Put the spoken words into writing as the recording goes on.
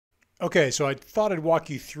Okay, so I thought I'd walk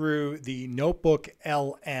you through the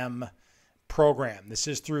NotebookLM program. This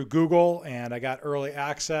is through Google, and I got early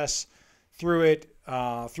access through it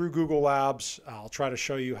through Google Labs. I'll try to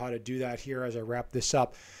show you how to do that here as I wrap this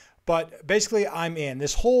up. But basically, I'm in.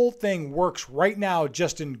 This whole thing works right now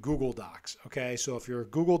just in Google Docs. Okay, so if you're a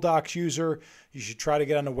Google Docs user, you should try to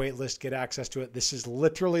get on the wait list, get access to it. This is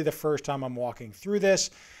literally the first time I'm walking through this.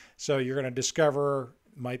 So you're going to discover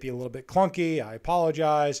it might be a little bit clunky. I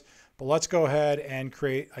apologize. But let's go ahead and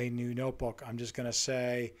create a new notebook. I'm just going to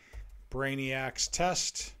say Brainiacs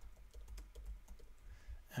test.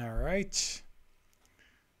 All right.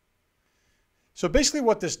 So basically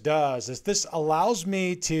what this does is this allows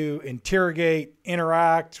me to interrogate,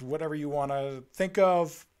 interact, whatever you want to think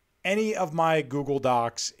of, any of my Google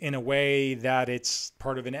Docs in a way that it's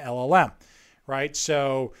part of an LLM, right?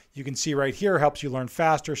 So you can see right here, helps you learn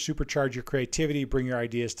faster, supercharge your creativity, bring your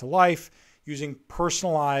ideas to life using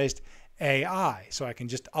personalized AI. So I can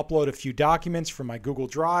just upload a few documents from my Google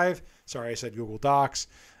Drive. Sorry, I said Google Docs.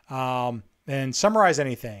 And summarize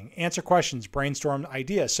anything, answer questions, brainstorm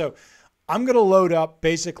ideas. So I'm going to load up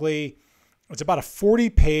basically, it's about a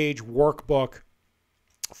 40-page workbook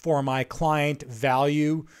for my client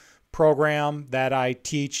value program that I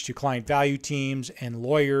teach to client value teams and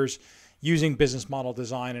lawyers using business model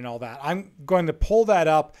design and all that. I'm going to pull that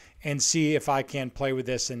up and see if I can play with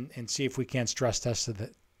this and see if we can stress test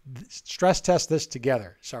this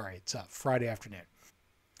together. Sorry, it's a Friday afternoon.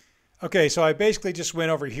 Okay, so I basically just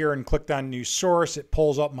went over here and clicked on new source. It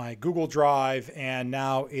pulls up my Google Drive and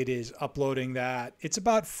now it is uploading that. It's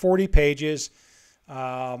about 40 pages.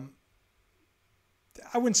 I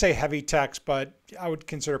wouldn't say heavy text, but I would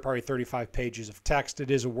consider probably 35 pages of text.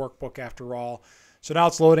 It is a workbook after all. So now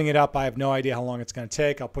it's loading it up. I have no idea how long it's going to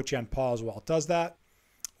take. I'll put you on pause while it does that.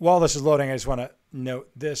 While this is loading, I just want to note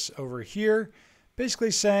this over here,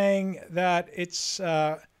 basically saying that it's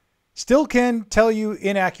still can tell you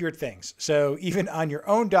inaccurate things. So even on your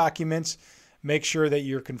own documents, make sure that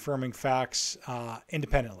you're confirming facts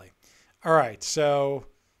independently. All right, so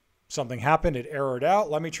something happened. It errored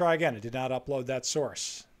out. Let me try again. It did not upload that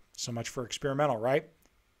source. So much for experimental, right?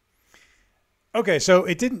 Okay, so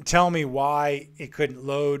it didn't tell me why it couldn't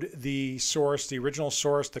load the source, the original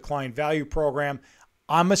source, the client value program.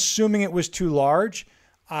 I'm assuming it was too large.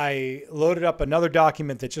 I loaded up another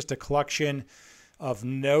document that's just a collection of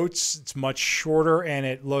notes. It's much shorter and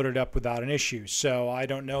it loaded up without an issue. So I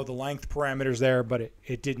don't know the length parameters there, but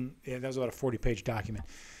it didn't. That was about a 40-page document.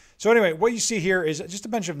 So anyway, what you see here is just a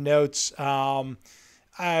bunch of notes.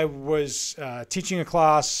 I was teaching a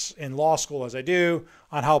class in law school, as I do,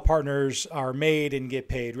 on how partners are made and get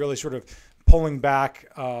paid, really sort of pulling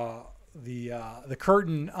back the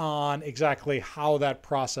curtain on exactly how that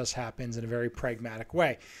process happens in a very pragmatic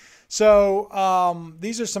way. So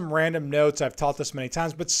these are some random notes. I've taught this many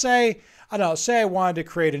times, but say I wanted to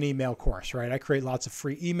create an email course, right? I create lots of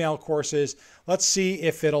free email courses. Let's see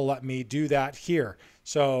if it'll let me do that here.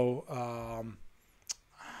 So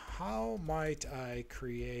how might I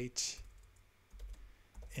create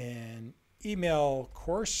an email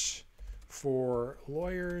course for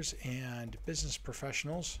lawyers and business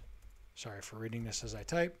professionals? Sorry for reading this as I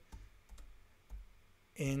type.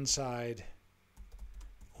 Inside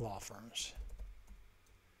law firms.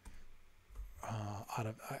 I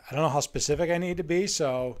don't know how specific I need to be,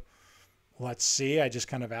 so let's see. I just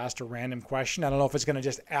kind of asked a random question. I don't know if it's going to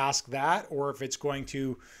just ask that or if it's going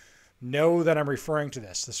to know that I'm referring to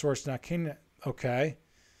this. The source not can. Okay.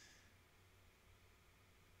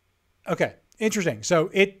 Okay. Interesting. So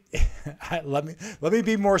let me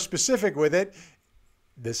be more specific with it.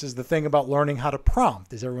 This is the thing about learning how to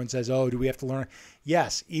prompt, is everyone says, oh, do we have to learn?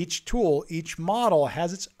 Yes, each tool, each model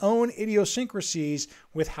has its own idiosyncrasies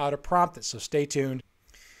with how to prompt it. So stay tuned.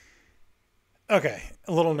 Okay,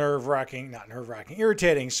 a little nerve-wracking, not nerve-wracking,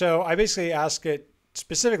 irritating. So I basically ask it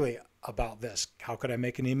specifically about this. How could I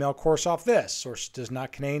make an email course off this? Source does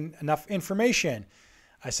not contain enough information.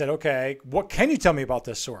 I said, okay, what can you tell me about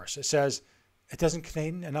this source? It says, it doesn't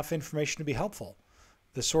contain enough information to be helpful.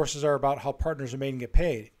 The sources are about how partners are made and get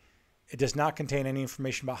paid. It does not contain any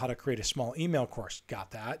information about how to create a small email course.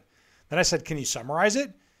 Got that. Then I said, can you summarize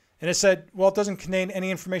it? And it said, well, it doesn't contain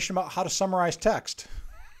any information about how to summarize text.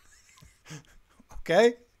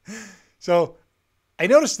 Okay. So I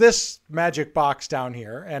noticed this magic box down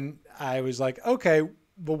here and I was like, okay,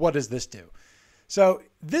 well, what does this do? So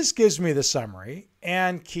this gives me the summary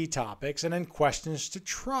and key topics and then questions to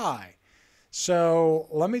try. So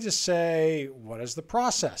let me just say, what is the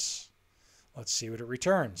process? Let's see what it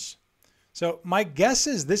returns. So my guess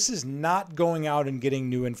is this is not going out and getting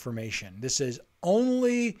new information. This is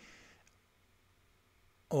only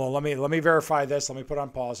Well, let me verify this. Let me put on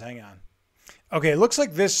pause. Hang on. Okay, it looks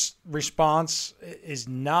like this response is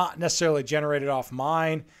not necessarily generated off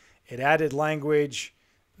mine. It added language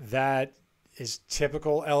that is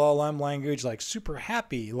typical LLM language, like super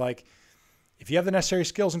happy. Like, if you have the necessary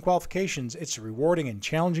skills and qualifications, it's a rewarding and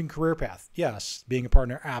challenging career path. Yes, being a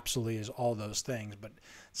partner absolutely is all those things, but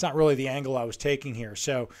it's not really the angle I was taking here.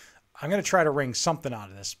 So I'm going to try to wring something out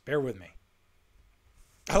of this. Bear with me.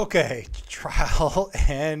 Okay, trial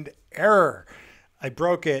and error. I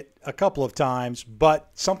broke it a couple of times,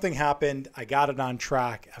 but something happened. I got it on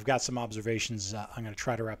track. I've got some observations. I'm going to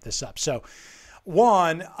try to wrap this up. So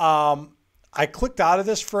one, I clicked out of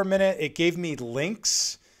this for a minute. It gave me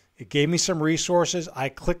links. It gave me some resources. I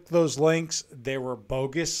clicked those links. They were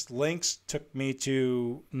bogus links, took me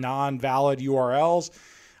to non-valid URLs.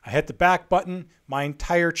 I hit the back button. My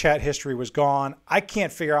entire chat history was gone. I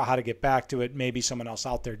can't figure out how to get back to it. Maybe someone else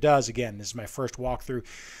out there does. Again, this is my first walkthrough,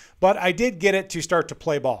 but I did get it to start to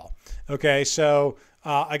play ball. Okay, so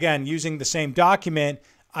again, using the same document,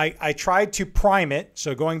 I tried to prime it.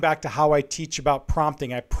 So going back to how I teach about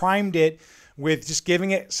prompting, I primed it with just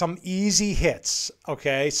giving it some easy hits.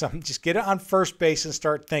 Okay, just get it on first base and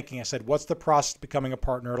start thinking. I said, what's the process of becoming a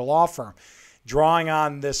partner at a law firm? Drawing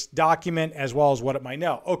on this document as well as what it might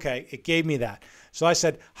know. Okay, it gave me that. So I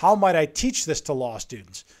said, how might I teach this to law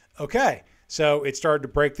students? Okay, so it started to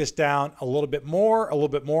break this down a little bit more.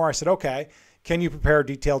 I said, okay, can you prepare a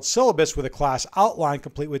detailed syllabus with a class outline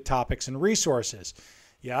complete with topics and resources?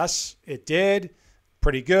 Yes, it did.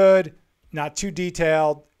 Pretty good. Not too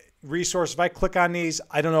detailed. Resource, if I click on these,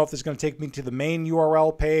 I don't know if this is going to take me to the main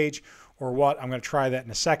URL page or what. I'm going to try that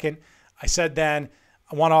in a second. I said then,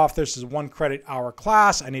 I want to offer this as a 1 credit hour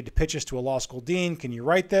class. I need to pitch this to a law school dean. Can you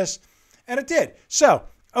write this? And it did. So,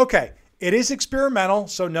 okay, it is experimental.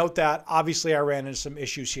 So note that. Obviously, I ran into some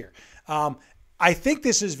issues here. I think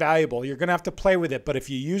this is valuable. You're going to have to play with it. But if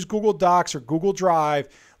you use Google Docs or Google Drive,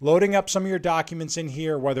 loading up some of your documents in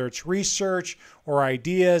here, whether it's research or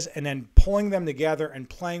ideas, and then pulling them together and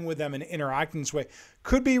playing with them and interacting this way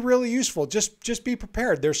could be really useful. Just be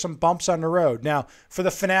prepared. There's some bumps on the road. Now, for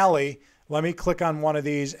the finale, let me click on one of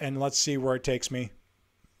these and let's see where it takes me.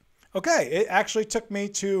 Okay, it actually took me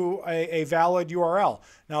to a valid URL.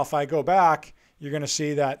 Now, if I go back, you're going to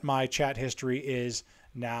see that my chat history is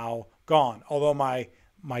now gone. Although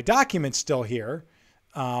my document's still here.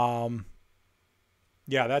 Yeah,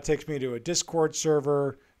 that takes me to a Discord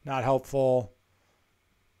server. Not helpful.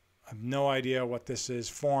 I have no idea what this is.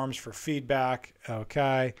 Forms for feedback.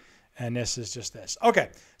 Okay. And this is just this. Okay.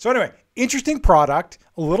 So anyway, interesting product,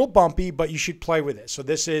 a little bumpy, but you should play with it. So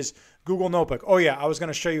this is Google Notebook. Oh yeah, I was going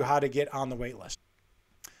to show you how to get on the wait list.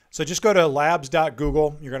 So just go to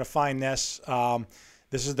labs.google. You're going to find this.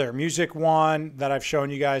 This is their music one that I've shown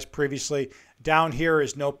you guys previously. Down here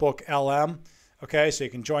is NotebookLM. Okay, so you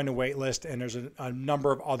can join the wait list, and there's a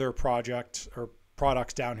number of other projects or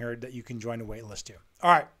products down here that you can join the wait list to.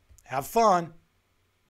 All right, have fun.